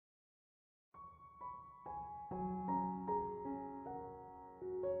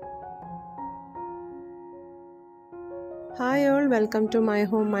Hi all, welcome to my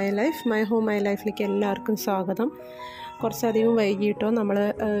home my life. My home my ലൈഫിലേക്ക് എല്ലാവർക്കും സ്വാഗതം. കുറച്ചധികം വൈകിട്ടോ നമ്മൾ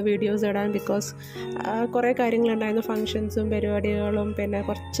വീഡിയോസ് ഇടാൻ, ബിക്കോസ് കുറേ കാര്യങ്ങളുണ്ടായിരുന്നു, ഫങ്ഷൻസും പരിപാടികളും പിന്നെ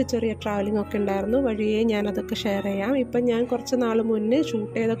കുറച്ച് ചെറിയ ട്രാവലിംഗ് ഒക്കെ ഉണ്ടായിരുന്നു. വഴിയേ ഞാനതൊക്കെ ഷെയർ ചെയ്യാം. ഇപ്പം ഞാൻ കുറച്ച് നാൾ മുന്നേ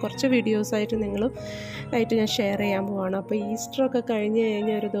ഷൂട്ട് ചെയ്ത കുറച്ച് വീഡിയോസായിട്ട് നിങ്ങളുമായിട്ട് ഞാൻ ഷെയർ ചെയ്യാൻ പോവാണ്. അപ്പോൾ ഈസ്റ്ററൊക്കെ കഴിഞ്ഞ്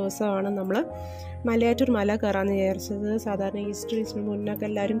കഴിഞ്ഞ ഒരു ദിവസമാണ് നമ്മൾ മലയാറ്റൂർ മല കയറാമെന്ന് വിചാരിച്ചത്. സാധാരണ ഈസ്റ്ററിന് മുന്നൊക്കെ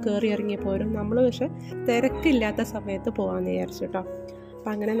എല്ലാവരും കയറി ഇറങ്ങി പോരും. നമ്മൾ പക്ഷേ തിരക്കില്ലാത്ത സമയത്ത് പോകാമെന്ന് വിചാരിച്ചു കേട്ടോ.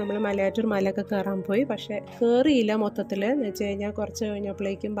 അപ്പം അങ്ങനെ നമ്മൾ മലയാറ്റൂർ മലയൊക്കെ കയറാൻ പോയി. പക്ഷേ കയറിയില്ല മൊത്തത്തിൽ. എന്ന് വെച്ച് കഴിഞ്ഞാൽ കുറച്ച്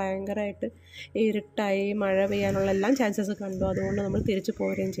കഴിഞ്ഞപ്പോഴേക്കും ഭയങ്കരമായിട്ട് ഇരുട്ടായി, മഴ പെയ്യാനുള്ള എല്ലാം ചാൻസസ് കണ്ടു. അതുകൊണ്ട് നമ്മൾ തിരിച്ചു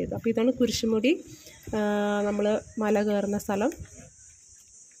പോരുകയും ചെയ്തു. അപ്പോൾ ഇതാണ് കുരിശുമുടി നമ്മൾ മല കയറുന്ന സ്ഥലം.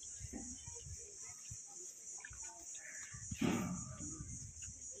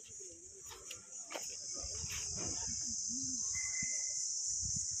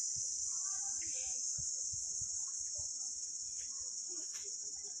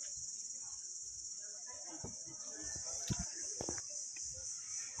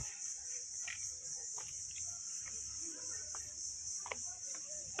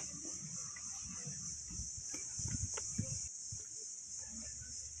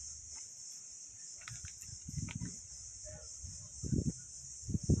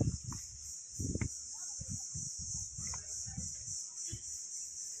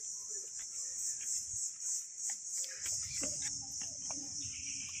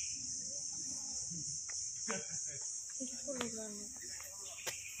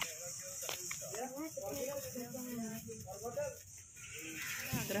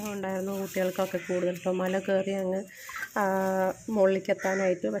 ആഗ്രഹം ഉണ്ടായിരുന്നു കുട്ടികൾക്കൊക്കെ കൂടുതൽ കേട്ടോ, മല കയറി അങ്ങ് മുകളിലേക്ക്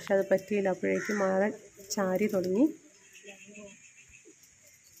എത്താനായിട്ട്. പക്ഷെ അത് പറ്റിയില്ല. അപ്പോഴേക്കും മഴ ചാരി തുടങ്ങി.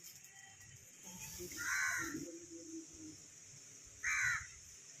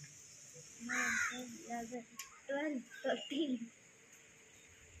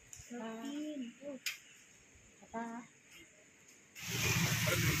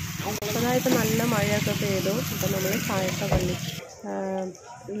 അതായത് നല്ല മഴയൊക്കെ പെയ്തു. അപ്പം നമ്മൾ താഴത്തെ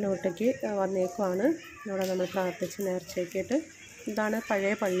പള്ളിയിലോട്ടേക്ക് വന്നേക്കുവാണ്. ഇവിടെ നമ്മൾ പ്രാർത്ഥിച്ച് നേർച്ചയാക്കിയിട്ട്. ഇതാണ്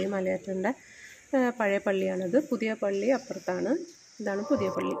പഴയ പള്ളി, മലയാറ്റൂരിൻ്റെ പഴയ പള്ളിയാണിത്. പുതിയ പള്ളി അപ്പുറത്താണ്. ഇതാണ് പുതിയ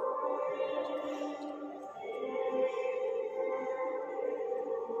പള്ളി.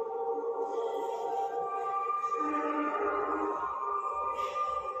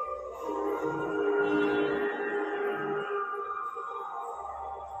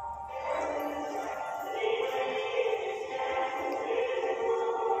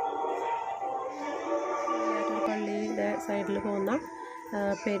 സൈഡിൽ പോകുന്ന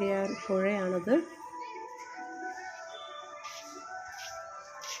പെരിയാർ പുഴയാണത്.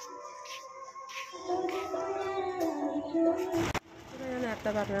 ഞാൻ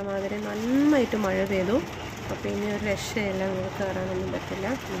നേരത്തെ പറഞ്ഞ മാതിരി നന്നായിട്ട് മഴ പെയ്തു. അപ്പോൾ ഇനി ഒരു രക്ഷയില്ല, നമുക്ക് കയറാനൊന്നും പറ്റില്ല.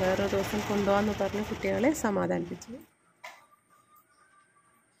 വേറൊരു ദിവസം കൊണ്ടുപോകാമെന്ന് പറഞ്ഞ് കുട്ടികളെ സമാധാനിപ്പിച്ചു.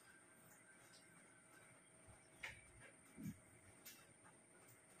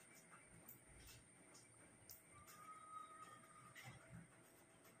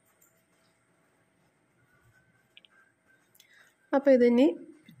 അപ്പോൾ ഇതിനി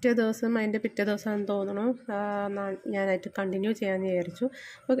പിറ്റേ ദിവസമാണെന്ന് തോന്നണു ഞാനായിട്ട് കണ്ടിന്യൂ ചെയ്യാമെന്ന് വിചാരിച്ചു.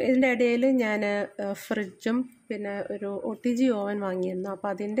 അപ്പോൾ ഇതിൻ്റെ ഇടയിൽ ഞാൻ ഫ്രിഡ്ജും പിന്നെ ഒരു OTG ഓവൻ വാങ്ങിയിരുന്നു. അപ്പോൾ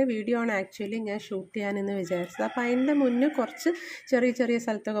അതിൻ്റെ വീഡിയോ ആണ് ആക്ച്വലി ഞാൻ ഷൂട്ട് ചെയ്യാനെന്ന് വിചാരിച്ചത്. അപ്പോൾ അതിൻ്റെ മുന്നേ കുറച്ച് ചെറിയ ചെറിയ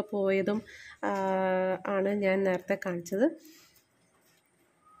സ്ഥലത്തൊക്കെ പോയതും ആണ് ഞാൻ നേരത്തെ കാണിച്ചത്.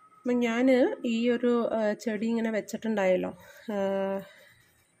 അപ്പം ഞാൻ ഈ ഒരു ചെടി ഇങ്ങനെ വെച്ചിട്ടുണ്ടായല്ലോ,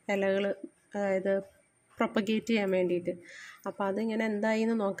 ഇലകൾ, അതായത് പ്രൊപ്പഗേറ്റ് ചെയ്യാൻ വേണ്ടിയിട്ട്. അപ്പോൾ അതിങ്ങനെ എന്തായി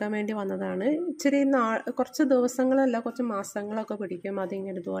എന്ന് നോക്കാൻ വേണ്ടി വന്നതാണ്. കുറച്ച് ദിവസങ്ങളല്ല, കുറച്ച് മാസങ്ങളൊക്കെ പിടിക്കും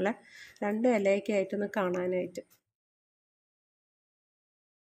അതിങ്ങനെ ഇതുപോലെ 2 ഇലയൊക്കെ ആയിട്ടൊന്ന് കാണാനായിട്ട്.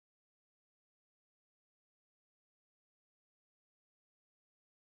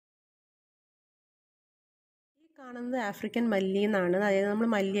 കാണുന്നത് ആഫ്രിക്കൻ മല്ലി എന്നാണ്. അതായത് നമ്മൾ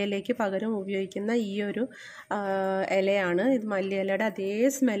മല്ലിയിലയ്ക്ക് പകരം ഉപയോഗിക്കുന്ന ഈ ഒരു ഇലയാണ്. ഇത് മല്ലിയിലയുടെ അതേ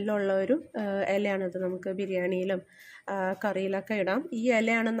സ്മെല്ലുള്ള ഒരു ഇലയാണിത്. നമുക്ക് ബിരിയാണിയിലും കറിയിലൊക്കെ ഇടാം. ഈ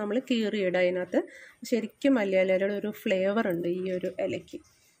ഇലയാണ് നമ്മൾ കീറിയിടുക. അതിനകത്ത് ശരിക്കും മല്ലിയിലയുടെ ഒരു ഫ്ലേവർ ഉണ്ട് ഈ ഒരു ഇലയ്ക്ക്.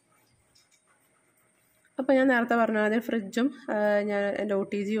 അപ്പോൾ ഞാൻ നേരത്തെ പറഞ്ഞ പോലെ ഫ്രിഡ്ജും ഞാൻ എൻ്റെ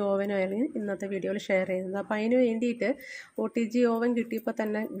OTG ഓവനുമായിരുന്നു ഇന്നത്തെ വീഡിയോയിൽ ഷെയർ ചെയ്യുന്നത്. അപ്പോൾ അതിന് വേണ്ടിയിട്ട് OTG ഓവൻ കിട്ടിയപ്പോൾ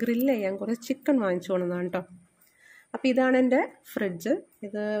തന്നെ ഗ്രില്ല് ചെയ്യാൻ കുറച്ച് ചിക്കൻ വാങ്ങിച്ചു കൊണ്ടതാണ് കേട്ടോ. അപ്പോൾ ഇതാണ് എൻ്റെ ഫ്രിഡ്ജ്.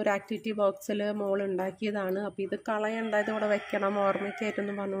 ഇത് ഒരു ആക്ടിവിറ്റി ബോക്സിൽ മോളുണ്ടാക്കിയതാണ്. അപ്പോൾ ഇത് കളയണ്ട, ഇത് ഇവിടെ വെക്കണം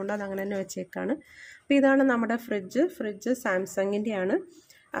ഓർമ്മയ്ക്കായിട്ടൊന്നും പറഞ്ഞുകൊണ്ട് അത് അങ്ങനെ തന്നെ വെച്ചേക്കാണ്. അപ്പോൾ ഇതാണ് നമ്മുടെ ഫ്രിഡ്ജ് സാംസങ്ങിൻ്റെയാണ്.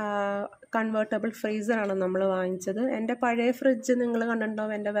 കൺവേർട്ടബിൾ ഫ്രീസറാണ് നമ്മൾ വാങ്ങിച്ചത്. എൻ്റെ പഴയ ഫ്രിഡ്ജ് നിങ്ങൾ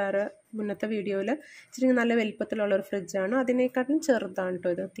കണ്ടിട്ടുണ്ടാവും, എൻ്റെ വേറെ മുന്നത്തെ വീഡിയോയിൽ. ഇച്ചിരി നല്ല വലിപ്പത്തിലുള്ളൊരു ഫ്രിഡ്ജാണ്. അതിനേക്കാട്ടിലും ചെറുതാണ്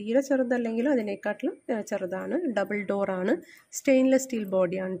കേട്ടോ ഇത്. തീരെ ചെറുതല്ലെങ്കിലും അതിനേക്കാട്ടിലും ചെറുതാണ്. ഡബിൾ ഡോറാണ്, സ്റ്റെയിൻലെസ് സ്റ്റീൽ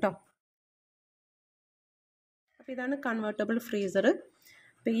ബോഡിയാണ് കേട്ടോ. അപ്പോൾ ഇതാണ് കൺവേർട്ടബിൾ ഫ്രീസർ.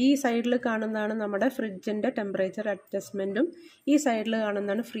 അപ്പോൾ ഈ സൈഡിൽ കാണുന്നതാണ് നമ്മുടെ ഫ്രിഡ്ജിൻ്റെ ടെമ്പറേച്ചർ അഡ്ജസ്റ്റ്മെൻറ്റും, ഈ സൈഡിൽ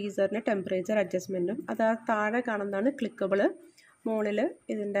കാണുന്നതാണ് ഫ്രീസറിൻ്റെ ടെമ്പറേച്ചർ അഡ്ജസ്റ്റ്മെൻറ്റും. അത് താഴെ കാണുന്നതാണ് ക്ലിക്കബിൾ. മുകളിൽ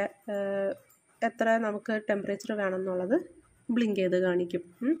ഇതിൻ്റെ എത്ര നമുക്ക് ടെമ്പറേച്ചർ വേണമെന്നുള്ളത് ബ്ലിങ്ക് ചെയ്ത് കാണിക്കും.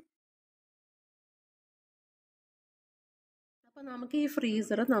 അപ്പോൾ നമുക്ക് ഈ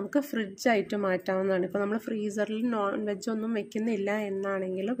ഫ്രീസർ നമുക്ക് ഫ്രിഡ്ജായിട്ട് മാറ്റാവുന്നതാണ്. ഇപ്പോൾ നമ്മൾ ഫ്രീസറിൽ നോൺ വെജ് ഒന്നും വെക്കുന്നില്ല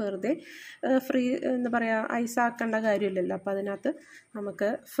എന്നാണെങ്കിൽ വെറുതെ എന്താ പറയുക, ഐസാക്കേണ്ട കാര്യമില്ലല്ലോ. അപ്പോൾ അതിനകത്ത് നമുക്ക്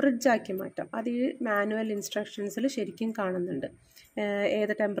ഫ്രിഡ്ജാക്കി മാറ്റാം. അത് ഈ മാനുവൽ ഇൻസ്ട്രക്ഷൻസിൽ ശരിക്കും കാണുന്നുണ്ട്,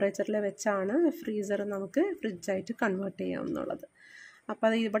 ഏത് ടെമ്പറേച്ചറിൽ വെച്ചാണ് ഫ്രീസർ നമുക്ക് ഫ്രിഡ്ജായിട്ട് കൺവേർട്ട് ചെയ്യാമെന്നുള്ളത്. അപ്പോൾ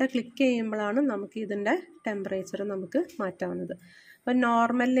അത് ഇവിടെ ക്ലിക്ക് ചെയ്യുമ്പോഴാണ് നമുക്ക് ഇതിൻ്റെ ടെമ്പറേച്ചർ നമുക്ക് മാറ്റാവുന്നത്. അപ്പോൾ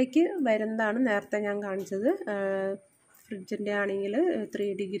നോർമലിലേക്ക് വരുന്നതാണ് നേരത്തെ ഞാൻ കാണിച്ചത്. ഫ്രിഡ്ജിൻ്റെ ആണെങ്കിൽ 3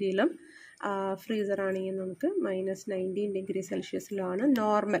 ഡിഗ്രിയിലും ഫ്രീസറാണെങ്കിൽ നമുക്ക് -19 ഡിഗ്രി സെൽഷ്യസിലുമാണ്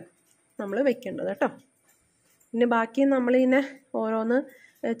നോർമൽ നമ്മൾ വെക്കേണ്ടത് കേട്ടോ. പിന്നെ ബാക്കി നമ്മളിങ്ങനെ ഓരോന്ന്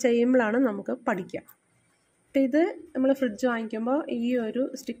ചെയ്യുമ്പോഴാണ് നമുക്ക് പഠിക്കുക. അപ്പോൾ ഇത് നമ്മൾ ഫ്രിഡ്ജ് വാങ്ങിക്കുമ്പോൾ ഈ ഒരു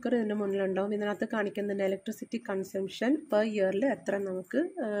സ്റ്റിക്കർ ഇതിൻ്റെ മുന്നിലുണ്ടാവും. ഇതിനകത്ത് കാണിക്കുന്നുണ്ട് ഇലക്ട്രിസിറ്റി കൺസംഷൻ പെർ ഇയറിൽ എത്ര നമുക്ക്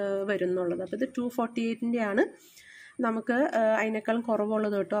വരുന്നുള്ളത്. അപ്പോൾ ഇത് 248 ആണ്. നമുക്ക് അതിനേക്കാളും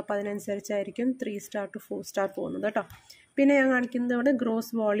കുറവുള്ളത് കേട്ടോ. അപ്പോൾ അതിനനുസരിച്ചായിരിക്കും 3 സ്റ്റാർ ടു 4 സ്റ്റാർ പോകുന്നത് കേട്ടോ. പിന്നെ ഞാൻ കാണിക്കുന്നത് ഇവിടെ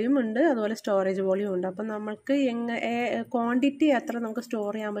ഗ്രോസ് വോളിയം ഉണ്ട്, അതുപോലെ സ്റ്റോറേജ് വോളിയം ഉണ്ട്. അപ്പം നമുക്ക് ക്വാണ്ടിറ്റി എത്ര നമുക്ക് സ്റ്റോർ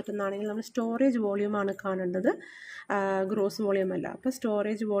ചെയ്യാൻ പറ്റുന്നതാണെങ്കിൽ നമ്മൾ സ്റ്റോറേജ് വോളിയമാണ് കാണേണ്ടത്, ഗ്രോസ് വോളിയം അല്ല. അപ്പോൾ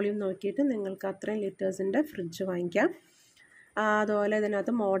സ്റ്റോറേജ് വോളിയം നോക്കിയിട്ട് നിങ്ങൾക്ക് അത്രയും ലിറ്റേഴ്സിൻ്റെ ഫ്രിഡ്ജ് വാങ്ങിക്കാം. അതുപോലെ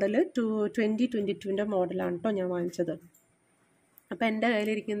ഇതിനകത്ത് മോഡൽ 2022 മോഡലാണ് കേട്ടോ ഞാൻ വാങ്ങിച്ചത്. അപ്പോൾ എൻ്റെ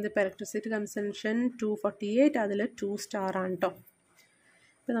കയ്യിലിരിക്കുന്നത് ഇപ്പോൾ ഇലക്ട്രിസിറ്റി കൺസംഷൻ 248, അതിൽ 2 സ്റ്റാറാണ് കേട്ടോ.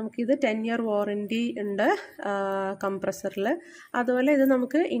 അപ്പോൾ നമുക്കിത് 10 ഇയർ വാറൻറ്റി ഉണ്ട് കംപ്രസറിൽ. അതുപോലെ ഇത്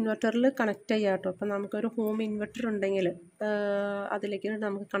നമുക്ക് ഇൻവെർട്ടറിൽ കണക്ട് ചെയ്യാം കേട്ടോ. അപ്പോൾ നമുക്കൊരു ഹോം ഇൻവെർട്ടർ ഉണ്ടെങ്കിൽ അതിലേക്ക്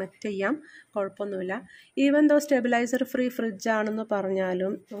നമുക്ക് കണക്ട് ചെയ്യാം, കുഴപ്പമൊന്നുമില്ല. ഈവൻ ദോ സ്റ്റെബിലൈസർ ഫ്രീ ഫ്രിഡ്ജാണെന്ന്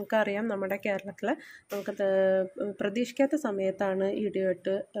പറഞ്ഞാലും നമുക്കറിയാം നമ്മുടെ കേരളത്തിൽ നമുക്ക് പ്രതീക്ഷിക്കാത്ത സമയത്താണ്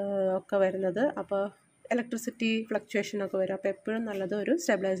ഇടിവെട്ട് ഒക്കെ വരുന്നത്. അപ്പോൾ ഇലക്ട്രിസിറ്റി ഫ്ലക്ച്വേഷനൊക്കെ വരും. അപ്പോൾ എപ്പോഴും നല്ലത് ഒരു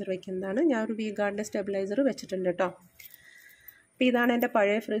സ്റ്റെബിലൈസർ വയ്ക്കുന്നതാണ്. ഞാൻ ഒരു V-ഗാർഡിൻ്റെ സ്റ്റെബിലൈസർ വെച്ചിട്ടുണ്ട് കേട്ടോ. അപ്പോൾ ഇതാണ് എൻ്റെ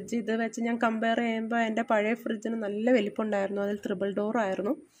പഴയ ഫ്രിഡ്ജ്. ഇത് വെച്ച് ഞാൻ കമ്പയർ ചെയ്യുമ്പോൾ എൻ്റെ പഴയ ഫ്രിഡ്ജിന് നല്ല വലിപ്പമുണ്ടായിരുന്നു, അതിൽ ട്രിപ്പിൾ ഡോർ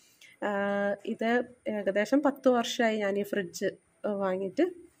ആയിരുന്നു. ഇത് ഏകദേശം 10 വർഷമായി ഞാൻ ഈ ഫ്രിഡ്ജ് വാങ്ങിയിട്ട്.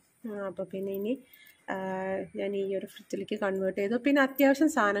 അപ്പോൾ പിന്നെ ഇനി ഞാൻ ഈ ഒരു ഫ്രിഡ്ജിലേക്ക് കൺവേർട്ട് ചെയ്തു. പിന്നെ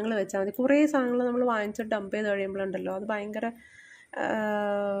അത്യാവശ്യം സാധനങ്ങൾ വെച്ചാൽ മതി. കുറേ സാധനങ്ങൾ നമ്മൾ വാങ്ങിച്ചിട്ട് ഡംപ് ചെയ്ത് കഴിയുമ്പോഴുണ്ടല്ലോ അത് ഭയങ്കര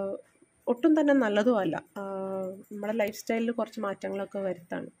ഒട്ടും തന്നെ നല്ലതുമല്ല. നമ്മുടെ ലൈഫ് സ്റ്റൈലിൽ കുറച്ച് മാറ്റങ്ങളൊക്കെ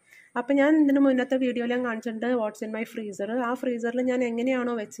വരുത്താണ്. അപ്പോൾ ഞാൻ ഇതിന് മുന്നത്തെ വീഡിയോയിൽ ഞാൻ കാണിച്ചിട്ടുണ്ട് വാട്ട്സ് ഇൻ മൈ ഫ്രീസർ. ആ ഫ്രീസറിൽ ഞാൻ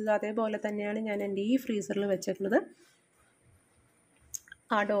എങ്ങനെയാണോ വെച്ചത് അതേപോലെ തന്നെയാണ് ഞാൻ എൻ്റെ ഈ ഫ്രീസറിൽ വെച്ചിട്ടുള്ളത്.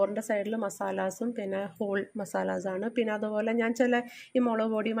 ആ ഡോറിൻ്റെ സൈഡിൽ മസാലാസും പിന്നെ ഹോൾ മസാലാസാണ്. പിന്നെ അതുപോലെ ഞാൻ ഈ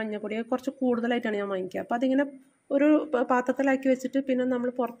മുളക് പൊടി മഞ്ഞൾപ്പൊടി കുറച്ച് കൂടുതലായിട്ടാണ് ഞാൻ വാങ്ങിക്കുക. അപ്പോൾ അതിങ്ങനെ ഒരു പാത്രത്തിലാക്കി വെച്ചിട്ട് പിന്നെ നമ്മൾ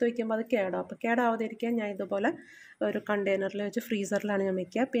പുറത്ത് വയ്ക്കുമ്പോൾ അത് കേടാവും. അപ്പോൾ കേടാവാതിരിക്കാൻ ഞാൻ ഇതുപോലെ ഒരു കണ്ടെയ്നറിൽ വെച്ച് ഫ്രീസറിലാണ് ഞാൻ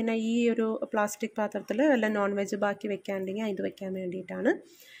വയ്ക്കുക. പിന്നെ ഈ ഒരു പ്ലാസ്റ്റിക് പാത്രത്തിൽ വല്ല നോൺ വെജ് ബാക്കി വെക്കാനുണ്ടെങ്കിൽ അതിന് വെക്കാൻ വേണ്ടിയിട്ടാണ്.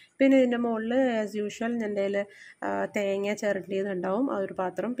 പിന്നെ ഇതിൻ്റെ മുകളിൽ ആസ് യൂഷ്വൽ എൻ്റെ കയ്യിൽ തേങ്ങ ചിരണ്ടിയതുണ്ടാവും ആ ഒരു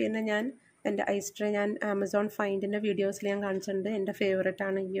പാത്രം. പിന്നെ എൻ്റെ ഐസ് ട്രേ ഞാൻ ആമസോൺ ഫൈൻഡിൻ്റെ വീഡിയോസിൽ ഞാൻ കാണിച്ചിട്ടുണ്ട്. എൻ്റെ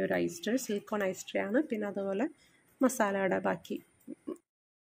ഫേവറേറ്റാണ് ഈ ഒരു ice tray, silicone ice tray ആണ്. പിന്നെ അതുപോലെ മസാലയുടെ ബാക്കി.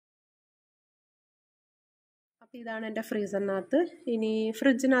 അപ്പോൾ ഇതാണ് എൻ്റെ ഫ്രീസറിനകത്ത്. ഇനി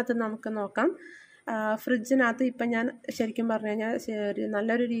ഫ്രിഡ്ജിനകത്ത് നമുക്ക് നോക്കാം. ഫ്രിഡ്ജിനകത്ത് ഇപ്പം ഞാൻ ശരിക്കും പറഞ്ഞു കഴിഞ്ഞാൽ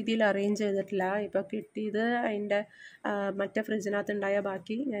നല്ലൊരു രീതിയിൽ അറേഞ്ച് ചെയ്തിട്ടില്ല. ഇപ്പോൾ കിട്ടിയത് അതിൻ്റെ മറ്റേ ഫ്രിഡ്ജിനകത്ത് ഉണ്ടായ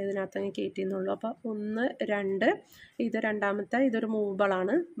ബാക്കി ഞാൻ ഇതിനകത്ത് അങ്ങ് കയറ്റിയെന്നുള്ളൂ. അപ്പോൾ 1 2 ഇത് രണ്ടാമത്തെ, ഇതൊരു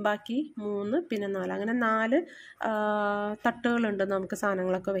മൂവബിളാണ്. ബാക്കി 3 പിന്നെ 4, അങ്ങനെ 4 തട്ടുകളുണ്ട് നമുക്ക്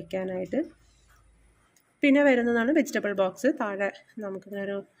സാധനങ്ങളൊക്കെ വെക്കാനായിട്ട്. പിന്നെ വരുന്നതാണ് വെജിറ്റബിൾ ബോക്സ്. താഴെ നമുക്കിങ്ങനെ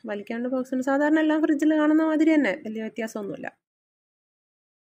ഒരു വലിക്കാനുള്ള ബോക്സുണ്ട്. സാധാരണ എല്ലാം ഫ്രിഡ്ജിൽ കാണുന്ന മാതിരി തന്നെ, വലിയ വ്യത്യാസമൊന്നുമില്ല.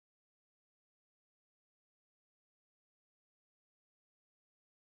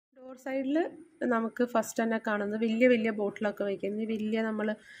 ഡോർ സൈഡിൽ നമുക്ക് ഫസ്റ്റ് തന്നെ കാണുന്നത് വലിയ വലിയ ബോട്ടിലൊക്കെ വയ്ക്കുന്നത്. വലിയ നമ്മൾ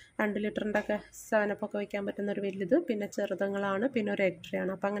 2 ലിറ്ററിൻ്റെ ഒക്കെ 7-up വയ്ക്കാൻ പറ്റുന്ന ഒരു വലുത്, പിന്നെ ചെറുതങ്ങളാണ്, പിന്നെ ഒരു എഗ് ട്രേ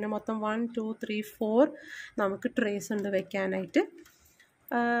ആണ്. അപ്പോൾ അങ്ങനെ മൊത്തം 1 2 3 4 നമുക്ക് ട്രേസ് ഉണ്ട് വെക്കാനായിട്ട്.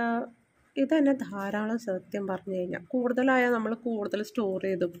 ഇത് തന്നെ ധാരാളം സത്യം പറഞ്ഞു കഴിഞ്ഞാൽ. കൂടുതലായാൽ നമ്മൾ കൂടുതൽ സ്റ്റോർ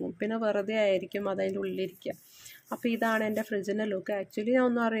ചെയ്ത് പോകും, പിന്നെ വെറുതെ ആയിരിക്കും അതതിൻ്റെ ഉള്ളിലിരിക്കുക. അപ്പോൾ ഇതാണ് എൻ്റെ ഫ്രിഡ്ജിൻ്റെ ലുക്ക്. ആക്ച്വലി ഞാൻ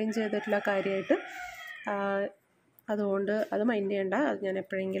ഒന്നും അറേഞ്ച് ചെയ്തിട്ടില്ല കാര്യമായിട്ട്, അതുകൊണ്ട് അത് മൈൻഡ് ചെയ്യണ്ട. അത് ഞാൻ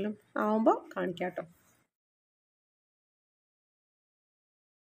എപ്പോഴെങ്കിലും ആവുമ്പോൾ കാണിക്കാം കേട്ടോ.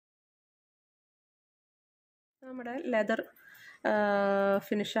 നമ്മുടെ ലെതർ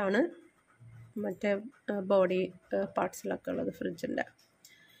ഫിനിഷാണ് മറ്റേ ബോഡി പാർട്സിലൊക്കെ ഉള്ളത് ഫ്രിഡ്ജിൻ്റെ.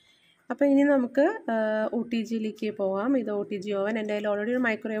 അപ്പോൾ ഇനി നമുക്ക് OTGയിലേക്ക് പോകാം. ഇത് OTG ഓവൻ. എൻ്റെ കയ്യിൽ ഓൾറെഡി ഒരു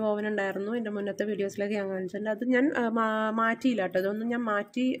മൈക്രോവേവ് ഓവൻ ഉണ്ടായിരുന്നു. എൻ്റെ മുന്നത്തെ വീഡിയോസിലേക്ക് ഞാൻ കാണിച്ചിട്ടുണ്ട്. അത് ഞാൻ മാറ്റിയില്ല കേട്ടോ. ഇതൊന്നും ഞാൻ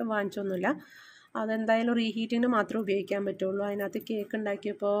മാറ്റി വാങ്ങിച്ചൊന്നുമില്ല. അതെന്തായാലും റീഹീറ്റിങ്ങിന് മാത്രമേ ഉപയോഗിക്കാൻ പറ്റുള്ളൂ. അതിനകത്ത് കേക്ക്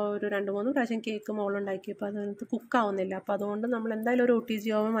ഉണ്ടാക്കിയപ്പോൾ ഒരു 2-3 പ്രാവശ്യം കേക്ക് മുകളുണ്ടാക്കിയപ്പോൾ അതിനകത്ത് കുക്കാവുന്നില്ല. അപ്പോൾ അതുകൊണ്ട് നമ്മൾ എന്തായാലും ഒരു OTG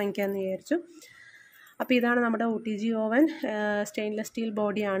ഓവൻ വാങ്ങിക്കാമെന്ന് വിചാരിച്ചു. അപ്പോൾ ഇതാണ് നമ്മുടെ OTG ഓവൻ. സ്റ്റെയിൻലെസ് സ്റ്റീൽ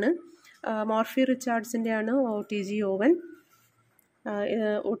ബോഡിയാണ്. മോർഫി റിച്ചാർഡ്സിൻ്റെയാണ് OTG ഓവൻ.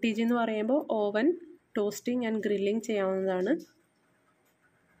 OTG എന്ന് പറയുമ്പോൾ ഓവൻ, ടോസ്റ്റിംഗ് ആൻഡ് ഗ്രില്ലിംഗ് ചെയ്യാവുന്നതാണ്.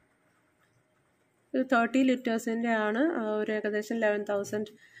 ഇത് 30 ലിറ്റേഴ്സിൻ്റെ ആണ്. ഒരു ഏകദേശം 11,000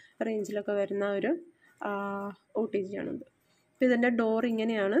 റേഞ്ചിലൊക്കെ വരുന്ന ഒരു OTG ആണിത്. അപ്പോൾ ഇതിൻ്റെ ഡോർ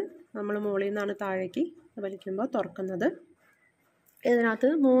ഇങ്ങനെയാണ്. നമ്മൾ മുകളിൽ നിന്നാണ് താഴേക്ക് വലിക്കുമ്പോൾ തുറക്കുന്നത്. ഇതിനകത്ത്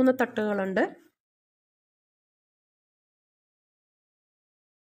 3 തട്ടുകളുണ്ട്.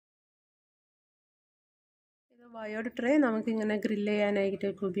 ഇത് വയേർഡ് ട്രേ നമുക്കിങ്ങനെ ഗ്രില്ല്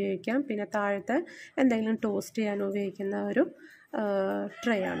ചെയ്യാനായിട്ടൊക്കെ ഉപയോഗിക്കാം. പിന്നെ താഴത്തെ എന്തെങ്കിലും ടോസ്റ്റ് ചെയ്യാൻ ഉപയോഗിക്കുന്ന ഒരു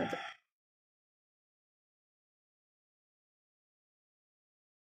ട്രേ ആണിത്.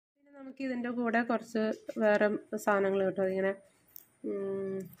 പിന്നെ നമുക്ക് ഇതിൻ്റെ കൂടെ കുറച്ച് വേറെ സാധനങ്ങൾ കിട്ടും. ഇങ്ങനെ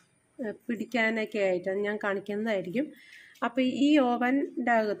പിടിക്കാനൊക്കെ ആയിട്ട് ഞാൻ കാണിക്കുന്നതായിരിക്കും. അപ്പോൾ ഈ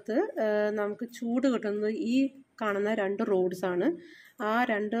ഓവൻ്റെ അകത്ത് നമുക്ക് ചൂട് കിട്ടുന്നത് ഈ കാണുന്ന 2 റോഡ്സാണ്. ആ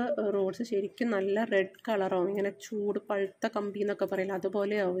 2 റോഡ്സ് ശരിക്കും നല്ല റെഡ് കളറാവും. ഇങ്ങനെ ചൂട് പഴുത്ത കമ്പി എന്നൊക്കെ പറയില്ല,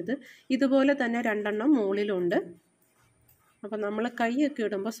 അതുപോലെയാവും ഇത്. ഇതുപോലെ തന്നെ 2 എണ്ണം മുകളിലുണ്ട്. അപ്പം നമ്മൾ കൈയൊക്കെ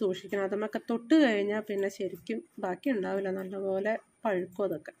ഇടുമ്പോൾ സൂക്ഷിക്കണം. അതുമൊക്കെ തൊട്ട് കഴിഞ്ഞാൽ പിന്നെ ശരിക്കും ബാക്കി ഉണ്ടാവില്ല, നല്ലപോലെ പഴുക്കും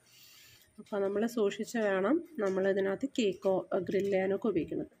അതൊക്കെ. അപ്പോൾ നമ്മൾ സൂക്ഷിച്ച് വേണം നമ്മൾ ഇതിനകത്ത് കേക്കോ ഗ്രില്ല് ചെയ്യാനൊക്കെ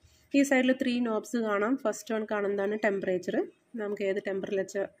ഉപയോഗിക്കുന്നത്. ഈ സൈഡിൽ 3 നോബ്സ് കാണാം. ഫസ്റ്റ് വൺ കാണുന്നതാണ് ടെമ്പറേച്ചർ. നമുക്ക് ഏത്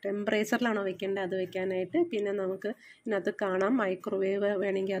ടെമ്പറേച്ചറിലാണോ വെക്കേണ്ടത് അത് വെക്കാനായിട്ട്. പിന്നെ നമുക്ക് ഇതിനകത്ത് കാണാം മൈക്രോവേവ്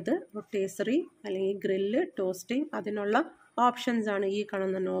വേണമെങ്കിൽ അത്, റൊട്ടേസറി അല്ലെങ്കിൽ ഗ്രില്ല്, ടോസ്റ്റിംഗ്, അതിനുള്ള ഓപ്ഷൻസാണ് ഈ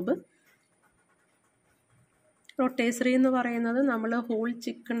കാണുന്ന നോബ്. റൊട്ടേസറി എന്ന് പറയുന്നത് നമ്മൾ ഹോൾ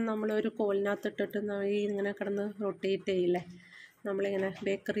ചിക്കൻ നമ്മളൊരു കോലിനകത്ത് ഇട്ടിട്ട് ഇങ്ങനെ കിടന്ന് റൊട്ടേറ്റ് ചെയ്യില്ലേ, നമ്മളിങ്ങനെ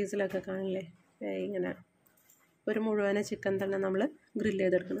ബേക്കറീസിലൊക്കെ കാണില്ലേ, ഇങ്ങനെ ഒരു മുഴുവനെ ചിക്കൻ തന്നെ നമ്മൾ ഗ്രില്ല്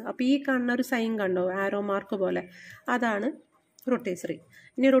ചെയ്തെടുക്കുന്നത്. അപ്പോൾ ഈ കാണുന്ന ഒരു സൈൻ കണ്ടോ, ആരോ മാർക്ക് പോലെ, അതാണ് റൊട്ടേസറി.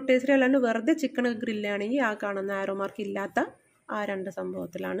 ഇനി റൊട്ടേസറി അല്ലാണ്ട് വെറുതെ ചിക്കൻ ഗ്രില്ലാണെങ്കിൽ ആ കാണുന്ന ആരോ മാർക്ക് ഇല്ലാത്ത ആ 2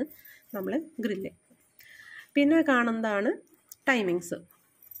 സംഭവത്തിലാണ് നമ്മൾ ഗ്രില്ല്. പിന്നെ കാണുന്നതാണ് ടൈമിങ്സ്.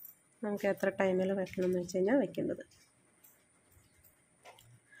 നമുക്ക് എത്ര ടൈമിൽ വെക്കണം എന്ന് വെച്ച് കഴിഞ്ഞാൽ വെക്കുന്നത്.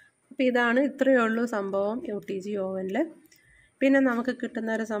 അപ്പോൾ ഇതാണ്, ഇത്രയേ ഉള്ളൂ സംഭവം OTG ഓവനിൽ. പിന്നെ നമുക്ക് കിട്ടുന്ന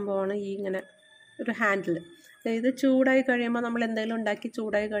ഒരു സംഭവമാണ് ഈ ഇങ്ങനെ ഒരു ഹാൻഡിൽ. ഇത് ചൂടായി കഴിയുമ്പോൾ നമ്മൾ എന്തെങ്കിലും ഉണ്ടാക്കി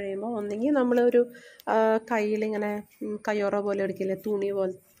ചൂടായി കഴിയുമ്പോൾ ഒന്നെങ്കിൽ നമ്മളൊരു കയ്യിലിങ്ങനെ കയ്യോറ പോലെ എടുക്കില്ലേ,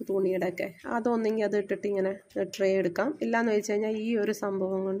 തുണിയുടെ ഒക്കെ, അതൊന്നെങ്കിൽ അത് ഇട്ടിട്ട് ഇങ്ങനെ ട്രേ എടുക്കാം. ഇല്ലയെന്ന് വെച്ച് കഴിഞ്ഞാൽ ഈ ഒരു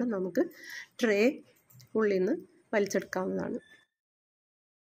സംഭവം കൊണ്ട് നമുക്ക് ട്രേ ഉള്ളിൽ നിന്ന് വലിച്ചെടുക്കാവുന്നതാണ്.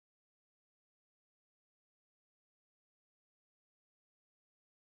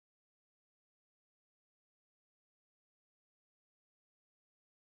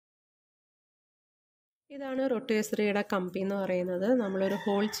 ഇതാണ് റൊട്ടേസറിയുടെ കമ്പി എന്ന് പറയുന്നത്. നമ്മളൊരു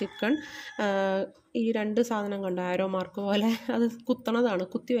ഹോൾ ചിക്കൻ ഈ 2 സാധനം കണ്ടോ, ആരോ മാർക്ക് പോലെ, അത് കുത്തണതാണ്,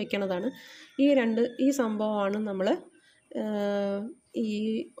 കുത്തി വയ്ക്കണതാണ്. ഈ സംഭവമാണ് നമ്മൾ ഈ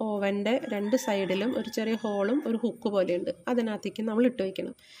ഓവൻ്റെ 2 സൈഡിലും ഒരു ചെറിയ ഹോളും ഒരു ഹുക്ക് പോലെയുണ്ട്, അതിനകത്തേക്ക് നമ്മൾ ഇട്ട്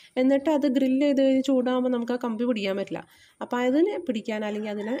വയ്ക്കണം. എന്നിട്ട് അത് ഗ്രില്ല് ചെയ്ത് കഴിഞ്ഞ് ചൂടാകുമ്പോൾ നമുക്ക് ആ കമ്പി പിടിക്കാൻ പറ്റില്ല. അപ്പോൾ അതിനെ പിടിക്കാൻ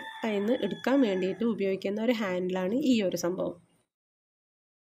അല്ലെങ്കിൽ അതിനെ അതിന് എടുക്കാൻ വേണ്ടിയിട്ട് ഉപയോഗിക്കുന്ന ഒരു ഹാൻഡിലാണ് ഈ ഒരു സംഭവം.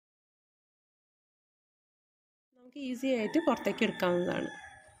 നമുക്ക് ഈസി ആയിട്ട് പുറത്തേക്ക് എടുക്കാവുന്നതാണ്.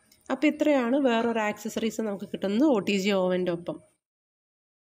 അപ്പോൾ ഇത്രയാണ് വേറൊരു ആക്സസറീസ് നമുക്ക് കിട്ടുന്നത് OTG ഓവൻ്റെ ഒപ്പം.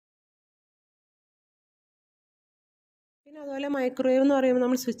 പിന്നെ അതുപോലെ മൈക്രോവേവ് എന്ന് പറയുമ്പോൾ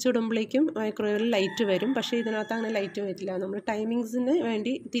നമ്മൾ സ്വിച്ച് ഇടുമ്പോഴേക്കും മൈക്രോവേവിൽ ലൈറ്റ് വരും. പക്ഷേ ഇതിനകത്ത് അങ്ങനെ ലൈറ്റ് വരില്ല. നമ്മൾ ടൈമിങ്സിന്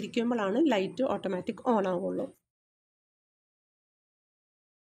വേണ്ടി തിരിക്കുമ്പോഴാണ് ലൈറ്റ് ഓട്ടോമാറ്റിക് ഓൺ ആവുള്ളൂ.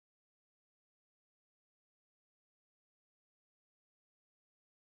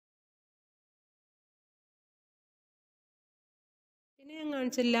 പിന്നെ ഞാൻ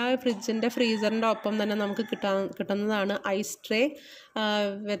കാണിച്ചില്ല, ഫ്രിഡ്ജിൻ്റെ ഫ്രീസറിൻ്റെ ഒപ്പം തന്നെ നമുക്ക് കിട്ടുന്നതാണ് ഐസ് ട്രേ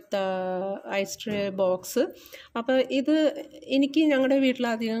വിത്ത് ഐസ് ട്രേ ബോക്സ്. അപ്പോൾ ഇത് എനിക്ക് ഞങ്ങളുടെ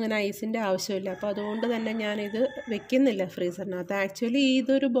വീട്ടിലധികം ഇങ്ങനെ ഐസിൻ്റെ ആവശ്യമില്ല. അപ്പോൾ അതുകൊണ്ട് തന്നെ ഞാനിത് വെക്കുന്നില്ല ഫ്രീസറിനകത്ത്. ആക്ച്വലി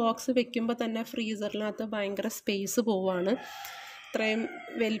ഇതൊരു ബോക്സ് വെക്കുമ്പോൾ തന്നെ ഫ്രീസറിനകത്ത് ഭയങ്കര സ്പേസ് പോവുകയാണ്, ഇത്രയും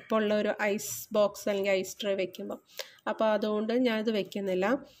വലിപ്പമുള്ള ഒരു ഐസ് ബോക്സ് അല്ലെങ്കിൽ ഐസ് ട്രേ വെക്കുമ്പോൾ. അപ്പോൾ അതുകൊണ്ട് ഞാനിത് വെക്കുന്നില്ല.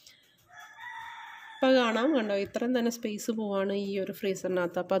 അപ്പോൾ കാണാം കണ്ടോ, ഇത്രയും തന്നെ സ്പേസ് പോവാണ് ഈ ഒരു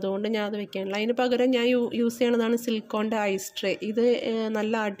ഫ്രീസറിനകത്ത്. അപ്പോൾ അതുകൊണ്ട് ഞാൻ അത് വെക്കാനില്ല. അതിന് പകരം ഞാൻ യൂസ് ചെയ്യണതാണ് സിലിക്കോണിൻ്റെ ഐസ് ട്രേ. ഇത്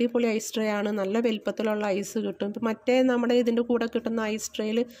നല്ല അടിപൊളി ഐസ് ട്രേ ആണ്. നല്ല വലുപ്പത്തിലുള്ള ഐസ് കിട്ടും. ഇപ്പം മറ്റേ നമ്മുടെ ഇതിൻ്റെ കൂടെ കിട്ടുന്ന ഐസ്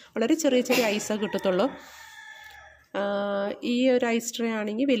ട്രേയിൽ വളരെ ചെറിയ ചെറിയ ഐസേ കിട്ടത്തുള്ളൂ. ഈ ഒരു ഐസ് ട്രേ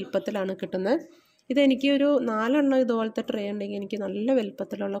ആണെങ്കിൽ വലുപ്പത്തിലാണ് കിട്ടുന്നത്. ഇതെനിക്ക് ഒരു 4 എണ്ണം ഇതുപോലത്തെ ട്രേ ഉണ്ടെങ്കിൽ എനിക്ക് നല്ല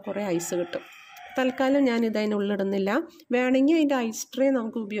വലുപ്പത്തിലുള്ള കുറേ ഐസ് കിട്ടും. തൽക്കാലം ഞാൻ ഇതിനുള്ളിടുന്നില്ല. വേണമെങ്കിൽ അതിൻ്റെ ഐസ് ട്രേ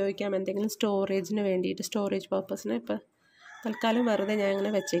നമുക്ക് ഉപയോഗിക്കാം എന്തെങ്കിലും സ്റ്റോറേജിന് വേണ്ടിയിട്ട്, സ്റ്റോറേജ് പർപ്പസിന്. ഇപ്പം തൽക്കാലം വെറുതെ ഞാൻ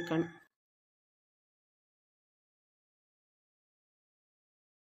ഇങ്ങനെ വെച്ചേക്കാണ്.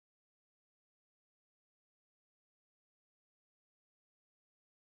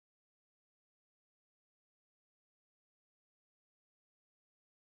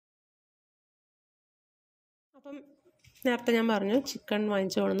 അപ്പം നേരത്തെ ഞാൻ പറഞ്ഞു ചിക്കൻ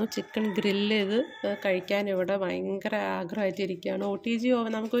വാങ്ങിച്ചു കൊണ്ടുവന്നു. ചിക്കൻ ഗ്രില്ല് ചെയ്ത് കഴിക്കാൻ ഇവിടെ ഭയങ്കര ആഗ്രഹമായിട്ടിരിക്കുകയാണ്. OTG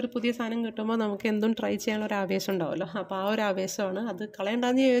ഓവൻ, നമുക്കൊരു പുതിയ സാധനം കിട്ടുമ്പോൾ നമുക്ക് എന്തും ട്രൈ ചെയ്യാനുള്ള ഒരു ആവേശം ഉണ്ടാവുമല്ലോ. അപ്പോൾ ആ ഒരു ആവേശമാണ്. അത്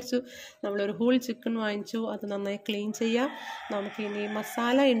കളയണ്ടെന്ന് വിചാരിച്ചു. നമ്മളൊരു ഹോൾ ചിക്കൻ വാങ്ങിച്ചു. അത് നന്നായി ക്ലീൻ ചെയ്യുക. നമുക്കിനി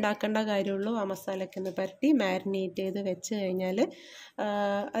മസാല ഉണ്ടാക്കേണ്ട കാര്യമുള്ളൂ. ആ മസാലയൊക്കെ ഒന്ന് പരട്ടി മാരിനേറ്റ് ചെയ്ത് വെച്ച് കഴിഞ്ഞാൽ,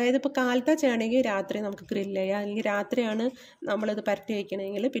 അതായത് ഇപ്പോൾ കാലത്തെ ചെയ്യണമെങ്കിൽ രാത്രി നമുക്ക് ഗ്രില്ല് ചെയ്യാം. അല്ലെങ്കിൽ രാത്രിയാണ് നമ്മളിത് പരട്ടി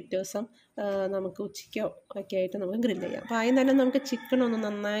വയ്ക്കണമെങ്കിൽ പിറ്റേ ദിവസം നമുക്ക് ഉച്ചയ്ക്കോ ഒക്കെ ആയിട്ട് നമുക്ക് ഗ്രില്ല് ചെയ്യാം. അപ്പോൾ അതിന് തന്നെ നമുക്ക് ചിക്കൻ ഒന്ന്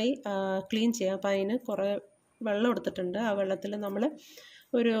നന്നായി ക്ലീൻ ചെയ്യാം. അപ്പോൾ അതിന് കുറേ വെള്ളം എടുത്തിട്ടുണ്ട്. ആ വെള്ളത്തിൽ നമ്മൾ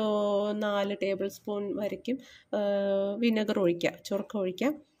ഒരു 4 ടേബിൾ സ്പൂൺ വരയ്ക്കും വിനെഗർ ഒഴിക്കുക, ചൊറുക്ക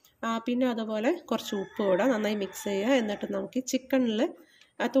ഒഴിക്കാം. പിന്നെ അതുപോലെ കുറച്ച് ഉപ്പ് ഇടുക, നന്നായി മിക്സ് ചെയ്യുക. എന്നിട്ട് നമുക്ക് ചിക്കനിൽ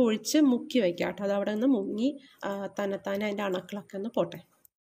അത് ഒഴിച്ച് മുക്കി വയ്ക്കാം കേട്ടോ. അത് അവിടെ നിന്ന് മുങ്ങി തന്നെത്താനെ അതിൻ്റെ അണക്കളൊക്കെ ഒന്ന് പോട്ടെ.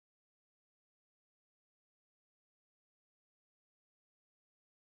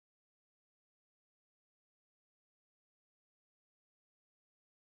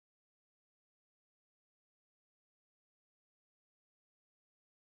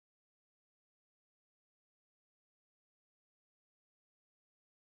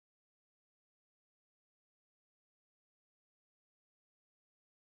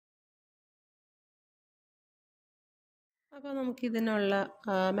 അപ്പോൾ നമുക്കിതിനുള്ള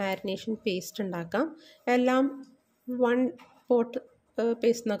മാരിനേഷൻ പേസ്റ്റ് ഉണ്ടാക്കാം. എല്ലാം 1 പോട്ട്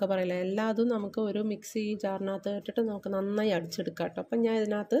പേസ്റ്റ് എന്നൊക്കെ പറയില്ലേ, എല്ലാതും നമുക്ക് ഒരു മിക്സി ജാറിനകത്ത് ഇട്ടിട്ട് നമുക്ക് നന്നായി അടിച്ചെടുക്കാം കേട്ടോ. അപ്പം ഞാൻ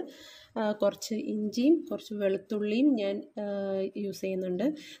ഇതിനകത്ത് കുറച്ച് ഇഞ്ചിയും കുറച്ച് വെളുത്തുള്ളിയും ഞാൻ യൂസ് ചെയ്യുന്നുണ്ട്.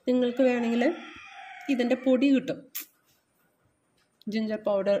 നിങ്ങൾക്ക് വേണമെങ്കിൽ ഇതിൻ്റെ പൊടി കിട്ടും, ginger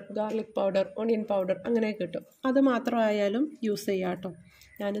powder, garlic powder, onion powder അങ്ങനെയൊക്കെ കിട്ടും. അത് മാത്രമായാലും യൂസ് ചെയ്യാം കേട്ടോ.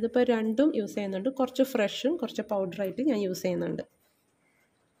 ഞാനിതിപ്പോൾ രണ്ടും യൂസ് ചെയ്യുന്നുണ്ട്. കുറച്ച് ഫ്രഷും കുറച്ച് പൗഡറായിട്ട് ഞാൻ യൂസ് ചെയ്യുന്നുണ്ട്.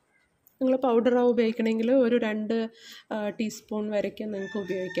 നിങ്ങൾ പൗഡറാണ് ഉപയോഗിക്കണമെങ്കിൽ ഒരു 2 ടീസ്പൂൺ വരയ്ക്ക് നിങ്ങൾക്ക്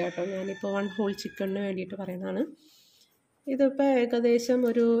ഉപയോഗിക്കാം കേട്ടോ. ഞാനിപ്പോൾ 1 ഹോൾ ചിക്കണിന് വേണ്ടിയിട്ട് പറയുന്നതാണ്. ഇതിപ്പോൾ ഏകദേശം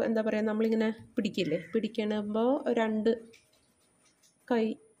ഒരു എന്താ പറയുക, നമ്മളിങ്ങനെ പിടിക്കണമ്പോൾ 2 കൈ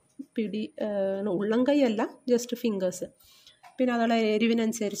പിടി, ഉള്ളം കൈ അല്ല, ജസ്റ്റ് ഫിംഗേഴ്സ്. പിന്നെ അതുപോലെ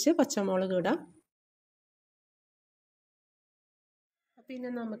എരിവിനനുസരിച്ച് പച്ചമുളക് ഇടാം. പിന്നെ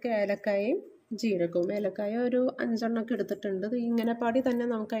നമുക്ക് ഏലക്കായയും ജീരകവും, ഏലക്കായ ഒരു 5 എണ്ണമൊക്കെ എടുത്തിട്ടുണ്ട്. ഇത് ഇങ്ങനെ പാടി തന്നെ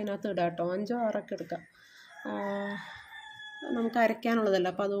നമുക്ക് അതിനകത്ത് ഇടാം കേട്ടോ. 5 or 6 എടുക്കാം. നമുക്ക് അരയ്ക്കാനുള്ളതല്ല,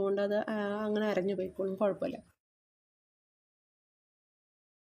 അപ്പോൾ അതുകൊണ്ട് അത് അങ്ങനെ അരഞ്ഞു പോയിക്കോളും, കുഴപ്പമില്ല.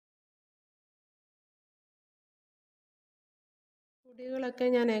 പൊടികളൊക്കെ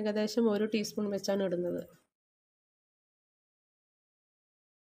ഞാൻ ഏകദേശം 1 ടീസ്പൂൺ വെച്ചാണ് ഇടുന്നത്.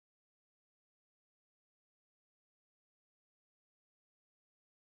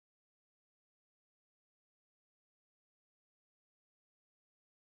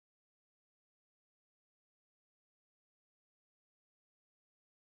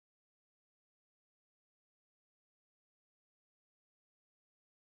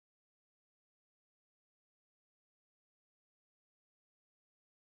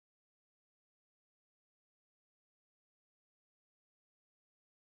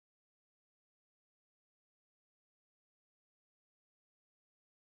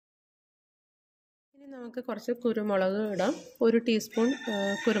 ഇനി നമുക്ക് കുറച്ച് കുരുമുളക് ഇടാം. 1 ടീസ്പൂൺ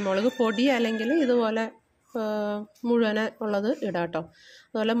കുരുമുളക് പൊടി, അല്ലെങ്കിൽ ഇതുപോലെ മുഴുവൻ ഉള്ളത് ഇടാം കേട്ടോ.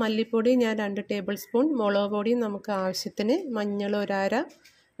 അതുപോലെ മല്ലിപ്പൊടി ഞാൻ 2 ടേബിൾ സ്പൂൺ, മുളക് പൊടി നമുക്ക് ആവശ്യത്തിന്, മഞ്ഞൾ 1/2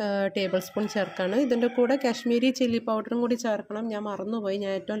 ടേബിൾ സ്പൂൺ ചേർക്കാണ്. ഇതിൻ്റെ കൂടെ കാശ്മീരി ചില്ലി പൗഡറും കൂടി ചേർക്കണം. ഞാൻ മറന്നുപോയി,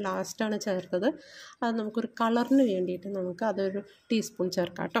 ഞാൻ ഏറ്റവും ലാസ്റ്റാണ് ചേർത്തത്. അത് നമുക്കൊരു കളറിന് വേണ്ടിയിട്ട് നമുക്ക് അതൊരു ടീസ്പൂൺ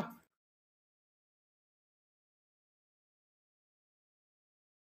ചേർക്കാം കേട്ടോ.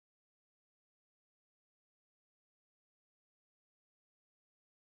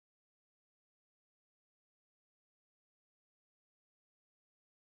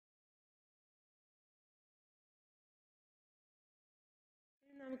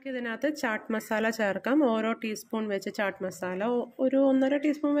 നമുക്കിതിനകത്ത് ചാട്ട് മസാല ചേർക്കാം. ഓരോ ടീസ്പൂൺ വെച്ച് ചാട്ട് മസാല ഒരു 1.5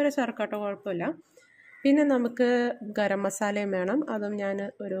 ടീസ്പൂൺ വരെ ചേർക്കാം കേട്ടോ, കുഴപ്പമില്ല. പിന്നെ നമുക്ക് ഗരം മസാലയും വേണം. അതും ഞാൻ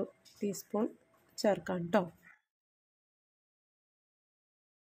ഒരു ടീസ്പൂൺ ചേർക്കാം കേട്ടോ.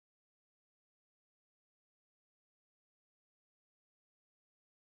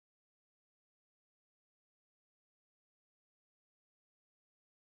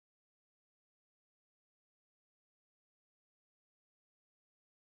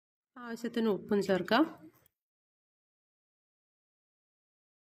 ആവശ്യത്തിന് ഉപ്പും ചേർക്കാം.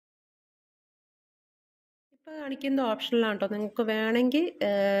 ഇപ്പോൾ കാണിക്കുന്ന ഓപ്ഷനിലാണ് കേട്ടോ. നിങ്ങൾക്ക് വേണമെങ്കിൽ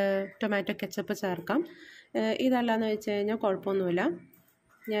ടൊമാറ്റോ കെച്ചപ്പ് ചേർക്കാം. ഇതല്ലാന്ന് വെച്ച് കഴിഞ്ഞാൽ കുഴപ്പമൊന്നുമില്ല.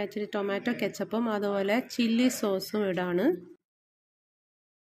 ഞാൻ ഇച്ചിരി ടൊമാറ്റോ കെച്ചപ്പും അതുപോലെ ചില്ലി സോസും ഇടാണ്.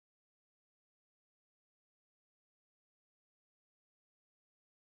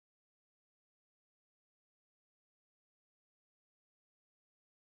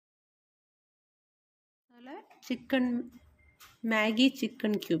 അതുപോലെ മാഗി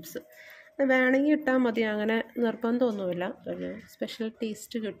ചിക്കൻ ക്യൂബ്സ് വേണമെങ്കിൽ ഇട്ടാൽ മതി. അങ്ങനെ നിർബന്ധമൊന്നുമില്ല. ഒരു സ്പെഷ്യൽ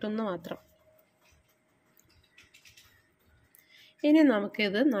ടേസ്റ്റ് കിട്ടുമെന്ന് മാത്രം. ഇനി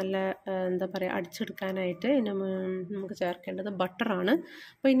നമുക്കിത് നല്ല എന്താ പറയുക അടിച്ചെടുക്കാനായിട്ട് നമുക്ക് ചേർക്കേണ്ടത് ബട്ടറാണ്.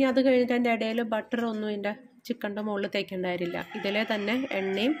 അപ്പോൾ ഇനി അത് കഴിഞ്ഞിട്ട് അതിൻ്റെ ഇടയിൽ ബട്ടറൊന്നും ഇതിൻ്റെ ചിക്കൻ്റെ മുകളിൽ തേക്കേണ്ട കാര്യമില്ല. ഇതിലെ തന്നെ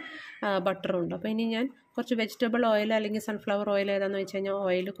എണ്ണയും ബട്ടറും ഉണ്ട്. അപ്പോൾ ഇനി ഞാൻ കുറച്ച് വെജിറ്റബിൾ ഓയിൽ അല്ലെങ്കിൽ സൺഫ്ലവർ ഓയിൽ ഏതാണെന്ന് വെച്ച് കഴിഞ്ഞാൽ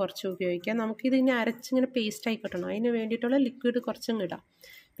ഓയിൽ കുറച്ച് ഉപയോഗിക്കാം. നമുക്കിതിങ്ങനെ അരച്ചിങ്ങനെ പേസ്റ്റായി കിട്ടണം. അതിന് വേണ്ടിയിട്ടുള്ള ലിക്വിഡ് കുറച്ചും ഇടാം.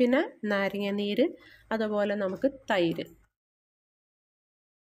 പിന്നെ നാരങ്ങ നീര്, അതുപോലെ നമുക്ക് തൈര്.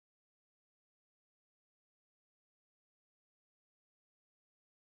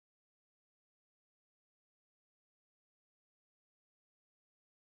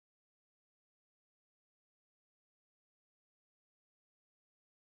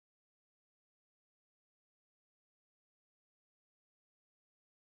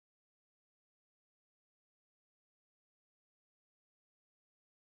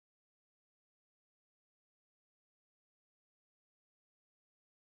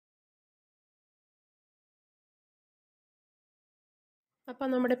 അപ്പോൾ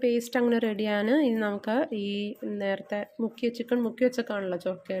നമ്മുടെ പേസ്റ്റ് അങ്ങനെ റെഡിയാണ്. ഇനി നമുക്ക് ഈ നേരത്തെ ചിക്കൻ മുക്കി വെച്ചൊക്കെയാണല്ലോ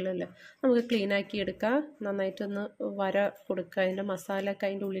ചോക്കയിലല്ലേ, നമുക്ക് ക്ലീനാക്കി എടുക്കുക. നന്നായിട്ടൊന്ന് വര കൊടുക്കുക, അതിൻ്റെ മസാലയൊക്കെ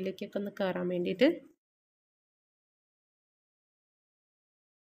അതിൻ്റെ ഉള്ളിലേക്കൊക്കെ ഒന്ന് കയറാൻ വേണ്ടിയിട്ട്.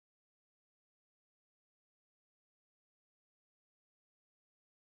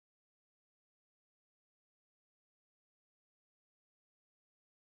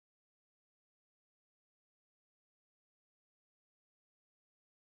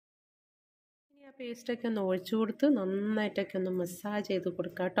 ഇനി ആ പേസ്റ്റൊക്കെ ഒന്ന് ഒഴിച്ചു കൊടുത്ത് നന്നായിട്ടൊക്കെ ഒന്ന് മസാജ് ചെയ്ത്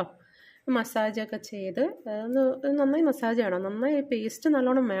കൊടുക്കുക കേട്ടോ. മസാജൊക്കെ ചെയ്ത് നന്നായി മസാജ് ചെയ്യണം. നന്നായി പേസ്റ്റ്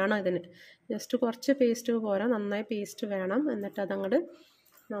നല്ലോണം വേണം ഇതിന്. ജസ്റ്റ് കുറച്ച് പേസ്റ്റ് പോരാ, നന്നായി പേസ്റ്റ് വേണം. എന്നിട്ട് അതങ്ങോട്ട്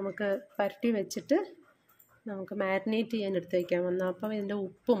നമുക്ക് പരട്ടി വെച്ചിട്ട് നമുക്ക് മാരിനേറ്റ് ചെയ്യാൻ എടുത്ത് വയ്ക്കാൻ വന്നാൽ അപ്പം ഇതിൻ്റെ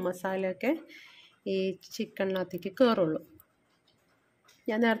ഉപ്പും മസാലയൊക്കെ ഈ ചിക്കനിനകത്തേക്ക് കയറുള്ളൂ.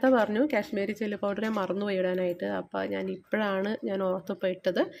 ഞാൻ നേരത്തെ പറഞ്ഞു കാശ്മീരി ചില്ലി പൗഡർ ഞാൻ മറന്നുപോയി ഇടാനായിട്ട്. അപ്പോൾ ഞാൻ ഓർത്തപ്പോൾ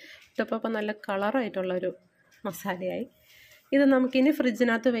ഇട്ടപ്പോൾ നല്ല കളറായിട്ടുള്ളൊരു മസാലയായി. ഇത് നമുക്കിനി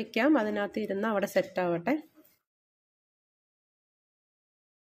ഫ്രിഡ്ജിനകത്ത് വെക്കാം. അതിനകത്ത് ഇരുന്ന് അവിടെ സെറ്റാവട്ടെ.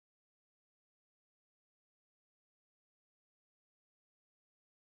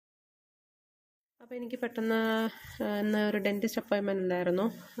 അപ്പോൾ എനിക്ക് പെട്ടെന്ന് ഇന്ന് ഒരു ഡെൻറ്റിസ്റ്റ് അപ്പോയിൻമെൻറ്റ് ഉണ്ടായിരുന്നു.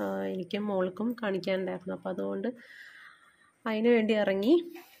 എനിക്കും മോൾക്കും കാണിക്കാനുണ്ടായിരുന്നു. അപ്പോൾ അതുകൊണ്ട് അതിന് വേണ്ടി ഇറങ്ങി.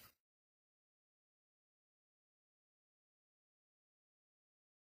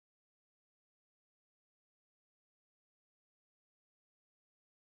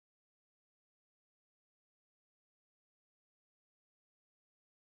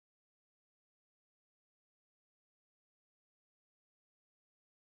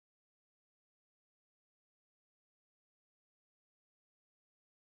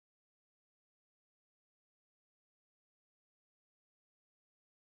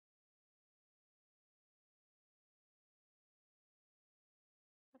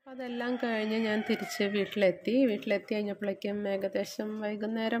 അപ്പോൾ അതെല്ലാം കഴിഞ്ഞ് ഞാൻ തിരിച്ച് വീട്ടിലെത്തി കഴിഞ്ഞപ്പോഴേക്കും ഏകദേശം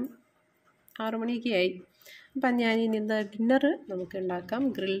വൈകുന്നേരം 6 മണിയൊക്കെ ആയി. അപ്പം ഞാൻ ഇനി എന്താ ഡിന്നർ നമുക്ക് ഉണ്ടാക്കാം,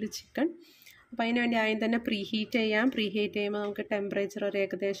 ഗ്രിൽഡ് ചിക്കൻ. അപ്പോൾ അതിന് വേണ്ടി ആദ്യം തന്നെ പ്രീ ഹീറ്റ് ചെയ്യുമ്പോൾ നമുക്ക് ടെമ്പറേച്ചർ ഒരു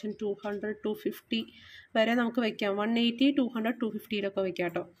ഏകദേശം 200 250 വരെ നമുക്ക് വയ്ക്കാം. 180 200 250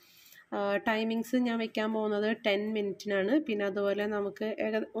 വയ്ക്കാം കേട്ടോ. ടൈമിങ്സ് ഞാൻ വയ്ക്കാൻ പോകുന്നത് 10 മിനിറ്റിനാണ്. പിന്നെ അതുപോലെ നമുക്ക്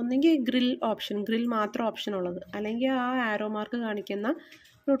ഒന്നെങ്കിൽ ഗ്രിൽ മാത്രം ഓപ്ഷൻ ഉള്ളത്, അല്ലെങ്കിൽ ആ ആരോ മാർക്ക് കാണിക്കുന്ന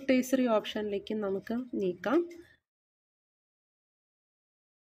റൊട്ടേസറി ഓപ്ഷനിലേക്ക് നമുക്ക് നീക്കാം.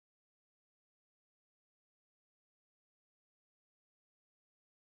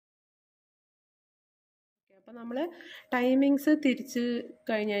 അപ്പോൾ നമ്മൾ ടൈമിങ്സ് തിരിച്ച്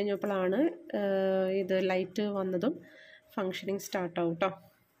കഴിഞ്ഞപ്പോഴാണ് ഇത് ലൈറ്റ് വന്നതും ഫങ്ഷനിങ് സ്റ്റാർട്ടാവും കേട്ടോ.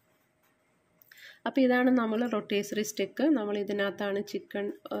 അപ്പോൾ ഇതാണ് നമ്മൾ റൊട്ടേസറി സ്റ്റിക്ക്. നമ്മൾ ഇതിനകത്താണ് ചിക്കൻ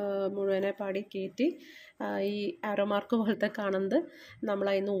മുഴുവനെ പാടി കയറ്റി ഈ ആരോ മാർക്ക് പോലത്തെ കാണുന്നത് നമ്മൾ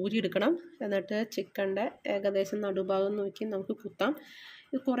അതിന് ഊരിയെടുക്കണം. എന്നിട്ട് ചിക്കൻ്റെ ഏകദേശം നടുഭാഗം നോക്കി നമുക്ക് കുത്താം.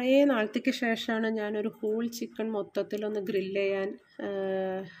 ഇത് കുറേ നാളത്തേക്ക് ശേഷമാണ് ഞാനൊരു ഹോൾ ചിക്കൻ മൊത്തത്തിലൊന്ന് ഗ്രില്ല് ചെയ്യാൻ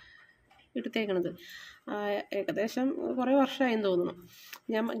എടുത്തേക്കണത്. ഏകദേശം കുറേ വർഷമായെന്ന് തോന്നുന്നു.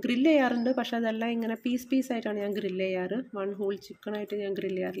 ഞാൻ ഗ്രില്ല് ചെയ്യാറുണ്ട്, പക്ഷെ അതെല്ലാം ഇങ്ങനെ പീസായിട്ടാണ് ഞാൻ ഗ്രില്ല് ചെയ്യാറ്. വൺ ഹോൾ ചിക്കനായിട്ട് ഞാൻ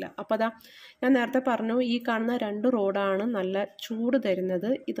ഗ്രില്ല് ചെയ്യാറില്ല. അപ്പോൾ അതാ ഞാൻ നേരത്തെ പറഞ്ഞു, ഈ കാണുന്ന 2 റോഡാണ് നല്ല ചൂട് തരുന്നത്.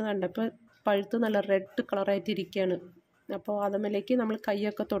 ഇത് കണ്ടപ്പോൾ പഴുത്ത് നല്ല റെഡ് കളറായിട്ട് ഇരിക്കുകയാണ്. അപ്പോൾ അതുമേലേക്ക് നമ്മൾ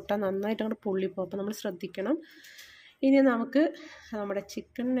കൈയൊക്കെ തൊട്ടാൽ നന്നായിട്ട് അങ്ങോട്ട് പൊള്ളിപ്പോകും. അപ്പോൾ നമ്മൾ ശ്രദ്ധിക്കണം. ഇനി നമുക്ക് നമ്മുടെ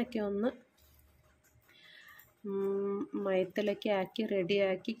ചിക്കനൊക്കെ ഒന്ന് മയത്തിലൊക്കെ ആക്കി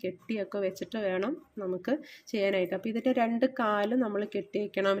റെഡിയാക്കി കെട്ടിയൊക്കെ വെച്ചിട്ട് വേണം നമുക്ക് ചെയ്യാനായിട്ട്. അപ്പോൾ ഇതിൻ്റെ 2 കാല് നമ്മൾ കെട്ടി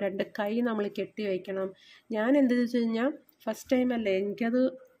വയ്ക്കണം, 2 കൈ നമ്മൾ കെട്ടി വയ്ക്കണം. ഞാൻ എന്തെന്ന് വെച്ച് കഴിഞ്ഞാൽ ഫസ്റ്റ് ടൈമല്ലേ, എനിക്കത്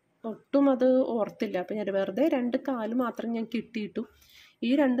ഒട്ടും അത് ഓർത്തില്ല. അപ്പോൾ ഞാൻ വെറുതെ 2 കാല് മാത്രം ഞാൻ കെട്ടിയിട്ടു.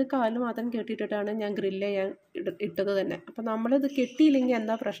 ഈ 2 കാല് മാത്രം കെട്ടിയിട്ടിട്ടാണ് ഞാൻ ഗ്രില്ല് ചെയ്യാൻ ഇട്ടത് തന്നെ. അപ്പോൾ നമ്മളിത് കെട്ടിയില്ലെങ്കിൽ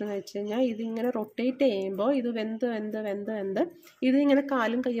എന്താ പ്രശ്നം എന്ന് വെച്ച് കഴിഞ്ഞാൽ ഇതിങ്ങനെ റൊട്ടേറ്റ് ചെയ്യുമ്പോൾ ഇത് വെന്ത് ഇതിങ്ങനെ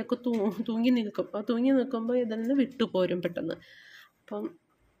കാലും കൈയൊക്കെ തൂങ്ങി നിൽക്കും. അപ്പോൾ തൂങ്ങി നിൽക്കുമ്പോൾ ഇതിൽ നിന്ന് വിട്ടുപോരും പെട്ടെന്ന്. അപ്പം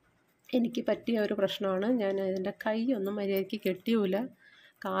എനിക്ക് പറ്റിയ ഒരു പ്രശ്നമാണ്. ഞാൻ ഇതിൻ്റെ കൈ ഒന്നും മര്യാദയ്ക്ക് കെട്ടിയില്ല,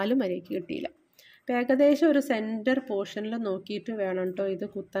 കാലും മര്യാദയ്ക്ക് കെട്ടിയില്ല. അപ്പോൾ ഏകദേശം ഒരു സെൻറ്റർ പോർഷനിൽ നോക്കിയിട്ട് വേണം കേട്ടോ ഇത്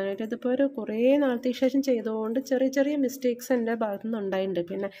കുത്താനായിട്ട്. ഇതിപ്പോൾ ഒരു കുറേ നാളത്തെ ശേഷം ചെയ്തതുകൊണ്ട് ചെറിയ മിസ്റ്റേക്സ് എൻ്റെ ഭാഗത്തു നിന്ന് ഉണ്ടായിട്ടുണ്ട്.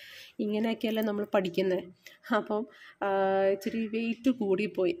 പിന്നെ ഇങ്ങനെയൊക്കെയല്ലേ നമ്മൾ പഠിക്കുന്നത്. അപ്പം ഇച്ചിരി വെയിറ്റ്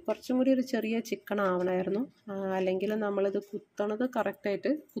കൂടിപ്പോയി. കുറച്ചും കൂടി ഒരു ചെറിയ ചിക്കൻ ആവണമായിരുന്നു. അല്ലെങ്കിൽ നമ്മളിത് കുത്തണത്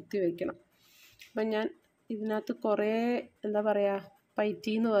കറക്റ്റായിട്ട് കുത്തി വയ്ക്കണം. അപ്പം ഞാൻ ഇതിനകത്ത് കുറേ എന്താ പറയുക,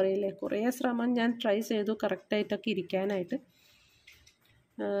 പൈറ്റി എന്ന് പറയില്ലേ, കുറേ ശ്രമം ഞാൻ ട്രൈ ചെയ്തു കറക്റ്റായിട്ടൊക്കെ ഇരിക്കാനായിട്ട്.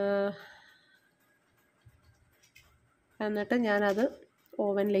 എന്നിട്ട് ഞാനത്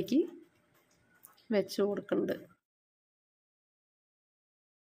ഓവനിലേക്ക് വെച്ച് കൊടുക്കുന്നുണ്ട്.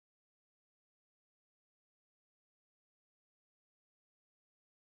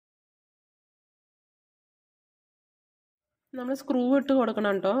 നമ്മൾ സ്ക്രൂ ഇട്ട്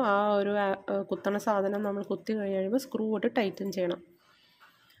കൊടുക്കണം കേട്ടോ. ആ ഒരു കുത്തണ സാധനം നമ്മൾ കുത്തി കഴിയുമ്പോൾ സ്ക്രൂ ഇട്ട് ടൈറ്റൻ ചെയ്യണം.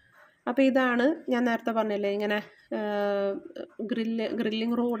 അപ്പോൾ ഇതാണ് ഞാൻ നേരത്തെ പറഞ്ഞില്ലേ, ഇങ്ങനെ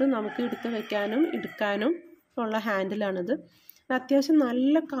ഗ്രില്ലിങ് റോഡ് നമുക്ക് എടുത്ത് വെക്കാനും എടുക്കാനും ഉള്ള ഹാൻഡിലാണിത്. അത്യാവശ്യം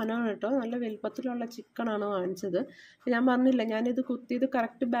നല്ല കനമാണ് കേട്ടോ, നല്ല വലുപ്പത്തിലുള്ള ചിക്കനാണ് വാങ്ങിച്ചത്. ഞാൻ പറഞ്ഞില്ല, ഞാനിത് കുത്തിയത്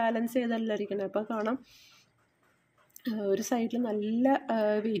കറക്റ്റ് ബാലൻസ് ചെയ്തല്ല ഇരിക്കണേ. അപ്പോൾ കാണാം ഒരു സൈഡിൽ നല്ല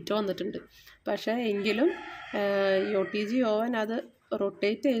വെയിറ്റ് വന്നിട്ടുണ്ട്. പക്ഷേ എങ്കിലും ഈ OTG ഓവൻ അത്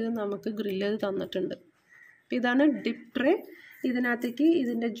റൊട്ടേറ്റ് ചെയ്ത് നമുക്ക് ഗ്രില്ല് ചെയ്ത് തന്നിട്ടുണ്ട്. ഇതാണ് ഡിപ്പ് ട്രേ. ഇതിനകത്തേക്ക്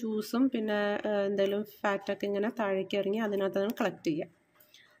ഇതിൻ്റെ ജ്യൂസും പിന്നെ എന്തെങ്കിലും ഫാറ്റൊക്കെ ഇങ്ങനെ താഴേക്ക് ഇറങ്ങി അതിനകത്താണ് കളക്ട് ചെയ്യുക.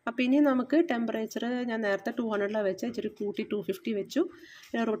 അപ്പോൾ ഇനി നമുക്ക് ടെമ്പറേച്ചർ ഞാൻ നേരത്തെ 200 വെച്ച് ഇച്ചിരി കൂട്ടി 250 വെച്ചു.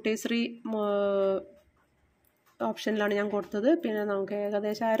 പിന്നെ റൊട്ടേസറി ഓപ്ഷനിലാണ് ഞാൻ കൊടുത്തത്. പിന്നെ നമുക്ക്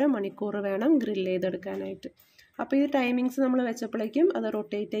ഏകദേശം 1/2 മണിക്കൂർ വേണം ഗ്രില്ല് ചെയ്തെടുക്കാനായിട്ട്. അപ്പോൾ ഈ ടൈമിങ്സ് നമ്മൾ വെച്ചപ്പോഴേക്കും അത്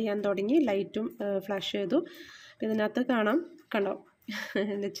റൊട്ടേറ്റ് ചെയ്യാൻ തുടങ്ങി, ലൈറ്റും ഫ്ലാഷ് ചെയ്തു. ഇതിനകത്ത് കണ്ടോ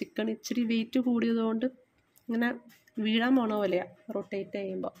എൻ്റെ ചിക്കൻ ഇച്ചിരി വെയിറ്റ് കൂടിയതുകൊണ്ട് ഇങ്ങനെ വീഴാൻ പോണ പോലെയാണ് റൊട്ടേറ്റ്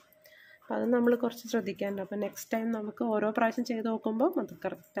ചെയ്യുമ്പോൾ. അപ്പോൾ അത് നമ്മൾ കുറച്ച് ശ്രദ്ധിക്കാനുണ്ട്. അപ്പോൾ നെക്സ്റ്റ് ടൈം നമുക്ക് ഓരോ പ്രാവശ്യം ചെയ്ത് നോക്കുമ്പോൾ അത്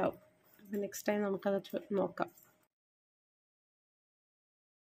കറക്റ്റാവും. അപ്പോൾ നെക്സ്റ്റ് ടൈം നമുക്കത് നോക്കാം.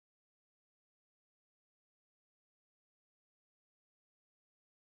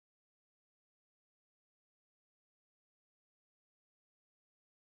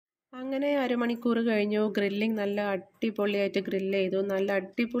 അങ്ങനെ 1/2 മണിക്കൂർ കഴിഞ്ഞു. ഗ്രില്ലിങ് നല്ല അടിപൊളിയായിട്ട് ഗ്രില്ല് ചെയ്തു. നല്ല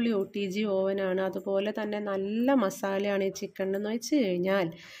അടിപൊളി OTG ഓവനാണ്. അതുപോലെ തന്നെ നല്ല മസാലയാണ് ഈ ചിക്കനെന്ന് വെച്ച് കഴിഞ്ഞാൽ.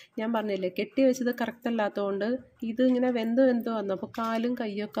 ഞാൻ പറഞ്ഞില്ലേ, കെട്ടി വെച്ചത് കറക്റ്റ് അല്ലാത്തതുകൊണ്ട് ഇത് ഇങ്ങനെ വെന്ത് വന്നു. അപ്പോൾ കാലും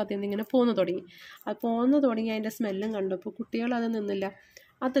കൈയൊക്കെ അതിൽ നിന്ന് ഇങ്ങനെ പോന്നു തുടങ്ങി. അത് പോന്നു തുടങ്ങി അതിൻ്റെ സ്മെല്ലും കണ്ടപ്പോൾ കുട്ടികൾ അത് നിന്നില്ല,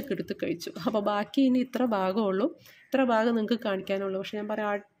 അതൊക്കെ എടുത്ത് കഴിച്ചു. അപ്പോൾ ബാക്കി ഇനി ഇത്ര ഭാഗമുള്ളൂ, ഇത്ര ഭാഗം നിങ്ങൾക്ക് കാണിക്കാനുള്ളൂ. പക്ഷെ ഞാൻ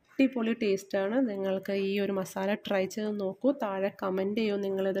പറയാം, അടിപൊളി ടേസ്റ്റാണ്. നിങ്ങൾക്ക് ഈ ഒരു മസാല ട്രൈ ചെയ്ത് നോക്കൂ. താഴെ കമൻറ്റ് ചെയ്യൂ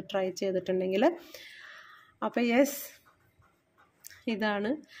നിങ്ങളിത് ട്രൈ ചെയ്തിട്ടുണ്ടെങ്കിൽ. അപ്പോൾ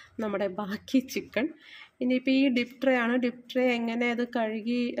ഇതാണ് നമ്മുടെ ബാക്കി ചിക്കൻ. ഇനിയിപ്പോൾ ഈ ഡിപ്പ് ട്രേ ആണ്. ഡിപ്പ് ട്രേ എങ്ങനെ അത്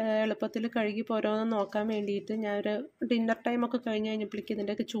എളുപ്പത്തിൽ കഴുകി പോരോന്ന് നോക്കാൻ വേണ്ടിയിട്ട് ഞാനൊരു ഡിന്നർ ടൈമൊക്കെ കഴിഞ്ഞ് കഴിഞ്ഞപ്പോഴേക്കും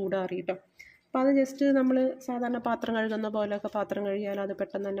ഇതിൻ്റെയൊക്കെ ചൂടാറി കേട്ടോ. അപ്പോൾ അത് ജസ്റ്റ് നമ്മൾ സാധാരണ പാത്രം കഴുകുന്ന പോലെയൊക്കെ പാത്രം കഴുകിയാൽ അത്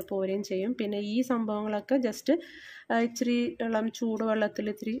പെട്ടെന്ന് തന്നെ പോരുകയും ചെയ്യും. പിന്നെ ഈ സംഭവങ്ങളൊക്കെ ജസ്റ്റ് ഇച്ചിരി ഇളം ചൂടുവെള്ളത്തിൽ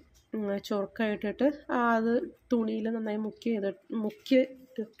ഇത്തിരി ചൊറുക്കായിട്ടിട്ട് അത് തുണിയിൽ നന്നായി മുക്കി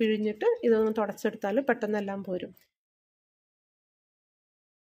പിഴിഞ്ഞിട്ട് ഇതൊന്ന് തുടച്ചെടുത്താൽ പെട്ടെന്നെല്ലാം പോരും.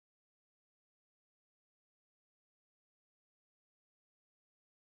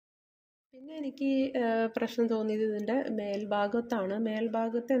 പിന്നെ പിന്നെ എനിക്ക് പ്രശ്നം തോന്നിയത് ഇതിൻ്റെ മേൽഭാഗത്താണ്.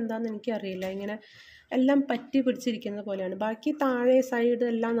 മേൽഭാഗത്ത് എന്താണെന്ന് എനിക്കറിയില്ല, ഇങ്ങനെ എല്ലാം പറ്റി പിടിച്ചിരിക്കുന്ന പോലെയാണ്. ബാക്കി താഴെ സൈഡ്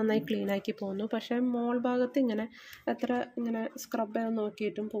എല്ലാം നന്നായി ക്ലീനാക്കി പോന്നു. പക്ഷേ മോൾ ഭാഗത്ത് ഇങ്ങനെ എത്ര ഇങ്ങനെ സ്ക്രബ് ചെയ്ത്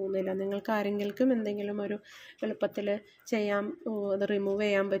നോക്കിയിട്ടും പോകുന്നില്ല. നിങ്ങൾക്ക് ആരെങ്കിലും എന്തെങ്കിലും ഒരു എളുപ്പത്തിൽ ചെയ്യാൻ, അത് റിമൂവ്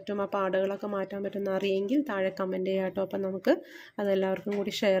ചെയ്യാൻ പറ്റും, ആ പാടുകളൊക്കെ മാറ്റാൻ പറ്റുമെന്ന് അറിയെങ്കിൽ താഴെ കമൻറ്റ് ചെയ്യാം കേട്ടോ. അപ്പം നമുക്ക് അതെല്ലാവർക്കും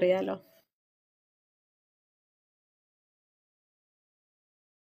കൂടി ഷെയർ ചെയ്യാമല്ലോ.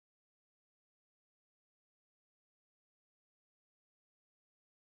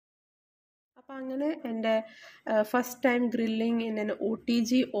 അപ്പോൾ അങ്ങനെ എൻ്റെ first time grilling in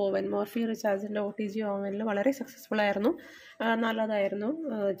OTG oven, മോർഫി റിച്ചാർജിൻ്റെ OTG ഓവനിൽ വളരെ സക്സസ്ഫുൾ ആയിരുന്നു. നല്ലതായിരുന്നു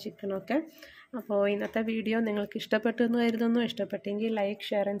ചിക്കനൊക്കെ. അപ്പോൾ ഇന്നത്തെ വീഡിയോ നിങ്ങൾക്ക് ഇഷ്ടപ്പെട്ടു എന്ന് കരുതുന്നു. ഇഷ്ടപ്പെട്ടെങ്കിൽ ലൈക്ക്,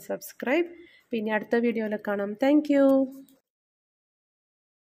 ഷെയർ ആൻഡ് സബ്സ്ക്രൈബ്. പിന്നെ അടുത്ത വീഡിയോയിൽ കാണാം. താങ്ക്